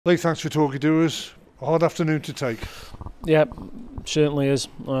Lee, thanks for talking to us. A hard afternoon to take. Yeah, certainly is.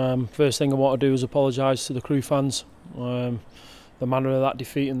 First thing I want to do is apologise to the Crew fans. The manner of that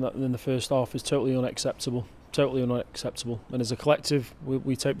defeat in the first half is totally unacceptable. Totally unacceptable. And as a collective,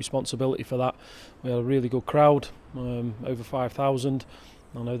 we take responsibility for that. We had a really good crowd, over 5,000.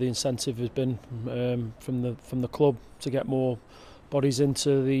 I know the incentive has been from the club to get more bodies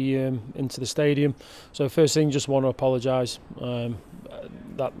into the stadium. So first thing, just want to apologise.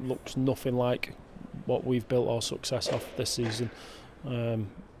 That looks nothing like what we've built our success off this season.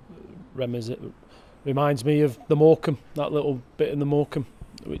 Reminds me of the Morecambe, that little bit in the Morecambe,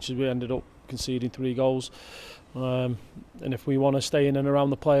 which we ended up conceding 3 goals. And if we want to stay in and around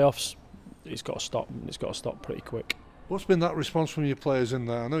the playoffs, it's got to stop. It's got to stop pretty quick. What's been that response from your players in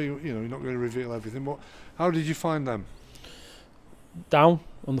there? I know you're not going to reveal everything, but how did you find them? Down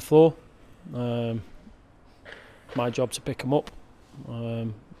on the floor. My job to pick them up.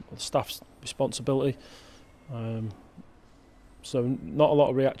 The staff's responsibility. So not a lot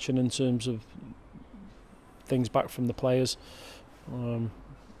of reaction in terms of things back from the players. And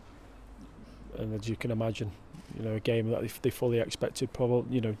as you can imagine, a game that they fully expected,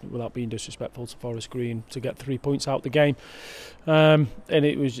 probably, without being disrespectful to Forest Green, to get 3 points out the game. And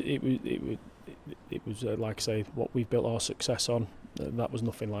it was like I say, what we've built our success on. That was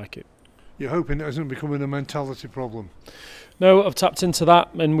nothing like it. You're hoping it isn't becoming a mentality problem? No, I've tapped into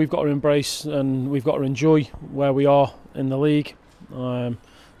that, and we've got to embrace and we've got to enjoy where we are in the league.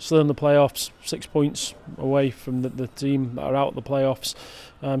 Still in the playoffs, 6 points away from the team that are out of the playoffs.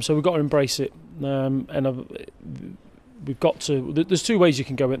 So we've got to embrace it. We've got to. There's 2 ways you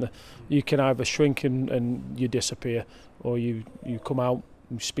can go in there. You can either shrink and you disappear, or you come out,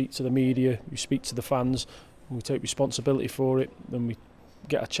 you speak to the media, you speak to the fans, and we take responsibility for it, and we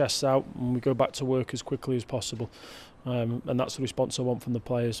get our chests out and we go back to work as quickly as possible. And that's the response I want from the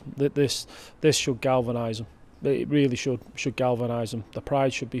players. This should galvanise them. It really should galvanise them. The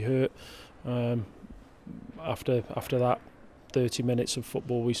pride should be hurt after that 30 minutes of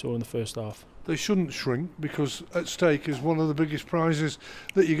football we saw in the first half. They shouldn't shrink, because at stake is one of the biggest prizes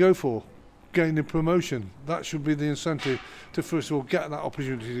that you go for, gaining promotion. That should be the incentive to first of all get that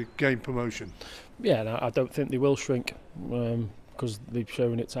opportunity to gain promotion. Yeah, and I don't think they will shrink. Because they've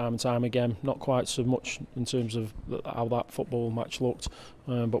shown it time and time again, not quite so much in terms of how that football match looked,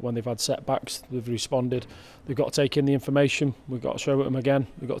 but when they've had setbacks, they've responded. They've got to take in the information. We've got to show it them again.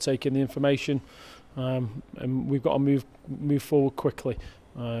 We've got to take in the information, and we've got to move forward quickly.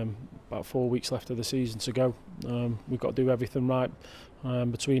 About 4 weeks left of the season to go. We've got to do everything right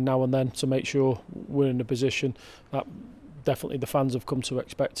between now and then to make sure we're in a position that definitely the fans have come to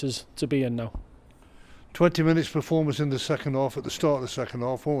expect us to be in now. 20 minutes performance in the second half, at the start of the second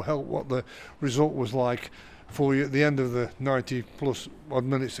half, won't help what the result was like for you at the end of the 90 plus odd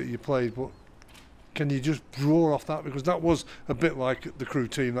minutes that you played, but can you just draw off that? Because that was a bit like the Crew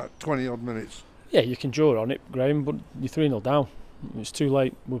team, that 20 odd minutes. Yeah, you can draw on it, Graham, but you're 3-0 down. It's too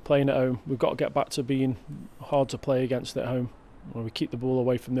late. We're playing at home. We've got to get back to being hard to play against at home, where we keep the ball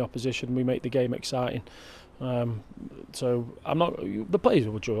away from the opposition, we make the game exciting. So the players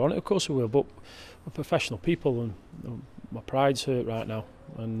will draw on it, of course we will, but we're professional people, and my pride's hurt right now,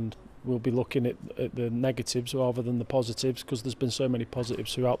 and we'll be looking at the negatives rather than the positives, because there's been so many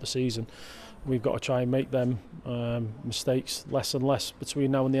positives throughout the season. We've got to try and make them mistakes less and less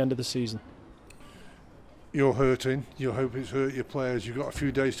between now and the end of the season. You're hurting. You hope it's hurt your players. You've got a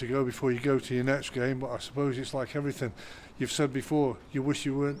few days to go before you go to your next game, but I suppose it's like everything. You've said before, you wish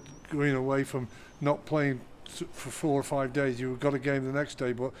you weren't going away from not playing for 4 or 5 days. You've got a game the next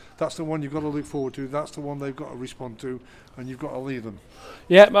day, but that's the one you've got to look forward to. That's the one they've got to respond to, and you've got to lead them.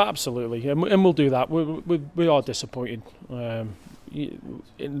 Yeah, absolutely, and we'll do that. We are disappointed.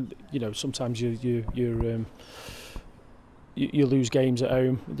 Sometimes you lose games at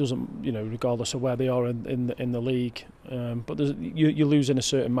home. It doesn't, regardless of where they are in the league. But you lose in a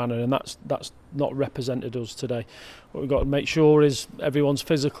certain manner, and that's not represented us today. What we've got to make sure is everyone's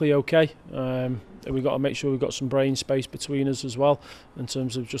physically okay. And we've got to make sure we've got some brain space between us as well, in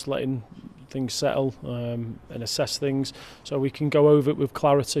terms of just letting things settle and assess things, so we can go over it with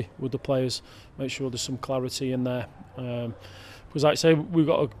clarity with the players. Make sure there's some clarity in there. Because, like I say, we've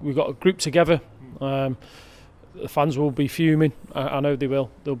got a group together. The fans will be fuming. I know they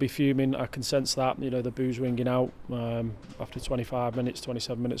will. They'll be fuming. I can sense that. The boos ringing out after 25 minutes,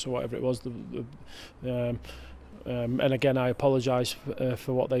 27 minutes, or whatever it was. And again, I apologise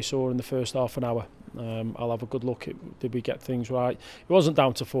for what they saw in the first half an hour. I'll have a good look at did we get things right. It wasn't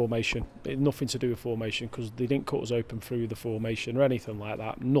down to formation, it had nothing to do with formation, because they didn't cut us open through the formation or anything like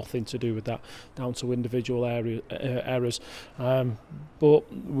that. Nothing to do with that, down to individual errors. But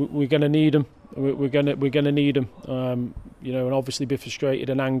we're going to need them. We're gonna need them. You know, and obviously be frustrated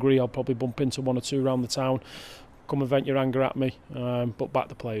and angry. I'll probably bump into one or two around the town. Come and vent your anger at me, but back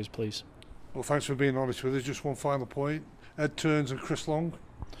the players, please. Well, thanks for being honest with us. Just one final point. Ed Turns and Chris Long.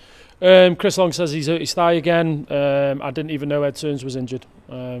 Chris Long says he's hurt his thigh again. I didn't even know Ed Turns was injured.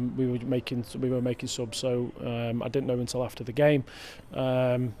 We were making subs, so I didn't know until after the game.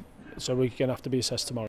 So we're going to have to be assessed tomorrow.